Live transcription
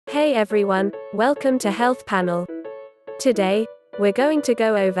Hey everyone, welcome to Health Panel. Today, we're going to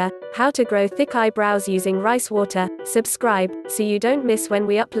go over how to grow thick eyebrows using rice water. Subscribe so you don't miss when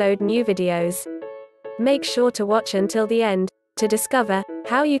we upload new videos. Make sure to watch until the end to discover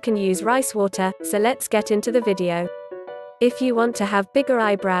how you can use rice water. So let's get into the video. If you want to have bigger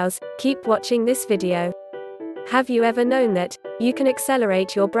eyebrows, keep watching this video. Have you ever known that you can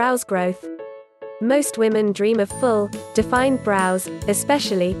accelerate your brows growth? Most women dream of full, defined brows,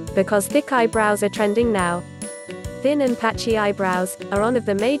 especially because thick eyebrows are trending now. Thin and patchy eyebrows are one of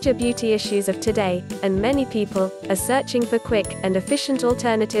the major beauty issues of today, and many people are searching for quick and efficient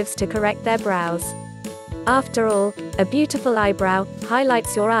alternatives to correct their brows. After all, a beautiful eyebrow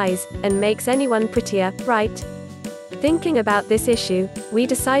highlights your eyes and makes anyone prettier, right? Thinking about this issue, we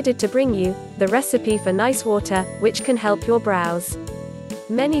decided to bring you the recipe for nice water, which can help your brows.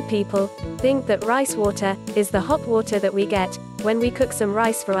 Many people think that rice water is the hot water that we get when we cook some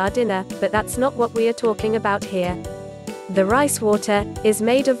rice for our dinner, but that's not what we are talking about here. The rice water is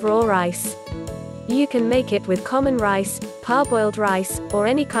made of raw rice. You can make it with common rice, parboiled rice, or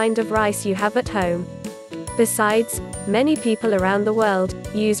any kind of rice you have at home. Besides, many people around the world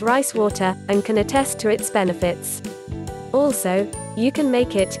use rice water and can attest to its benefits. Also, you can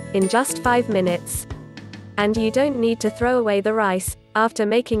make it in just 5 minutes. And you don't need to throw away the rice after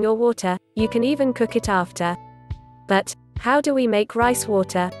making your water, you can even cook it after. But how do we make rice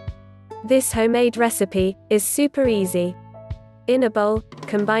water? This homemade recipe is super easy. In a bowl,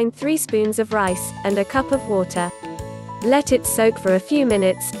 combine 3 spoons of rice and a cup of water. Let it soak for a few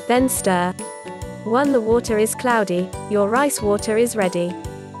minutes, then stir. When the water is cloudy, your rice water is ready.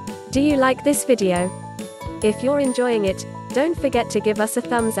 Do you like this video? If you're enjoying it, don't forget to give us a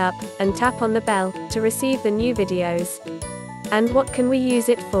thumbs up and tap on the bell to receive the new videos. And what can we use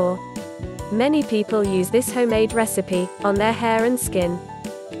it for? Many people use this homemade recipe on their hair and skin.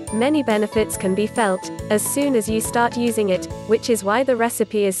 Many benefits can be felt as soon as you start using it, which is why the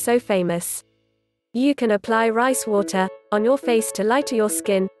recipe is so famous. You can apply rice water on your face to lighten your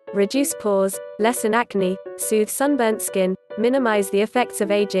skin, reduce pores, lessen acne, soothe sunburnt skin, minimize the effects of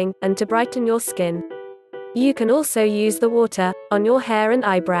aging, and to brighten your skin. You can also use the water on your hair and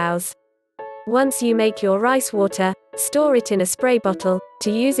eyebrows. Once you make your rice water, store it in a spray bottle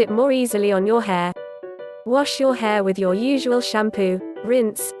to use it more easily on your hair. Wash your hair with your usual shampoo,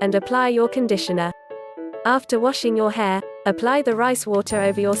 rinse, and apply your conditioner. After washing your hair, apply the rice water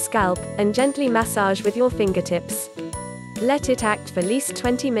over your scalp and gently massage with your fingertips. Let it act for at least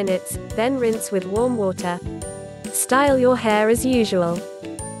 20 minutes, then rinse with warm water. Style your hair as usual.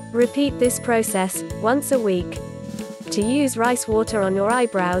 Repeat this process once a week. To use rice water on your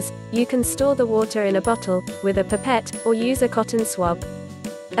eyebrows, you can store the water in a bottle with a pipette or use a cotton swab.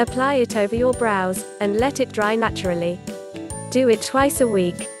 Apply it over your brows and let it dry naturally. Do it twice a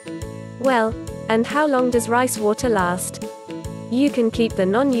week. Well, and how long does rice water last? You can keep the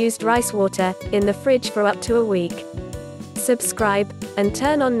non-used rice water in the fridge for up to a week. Subscribe and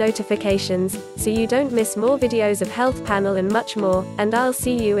turn on notifications so you don't miss more videos of Health Panel and much more, and I'll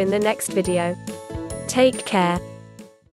see you in the next video. Take care.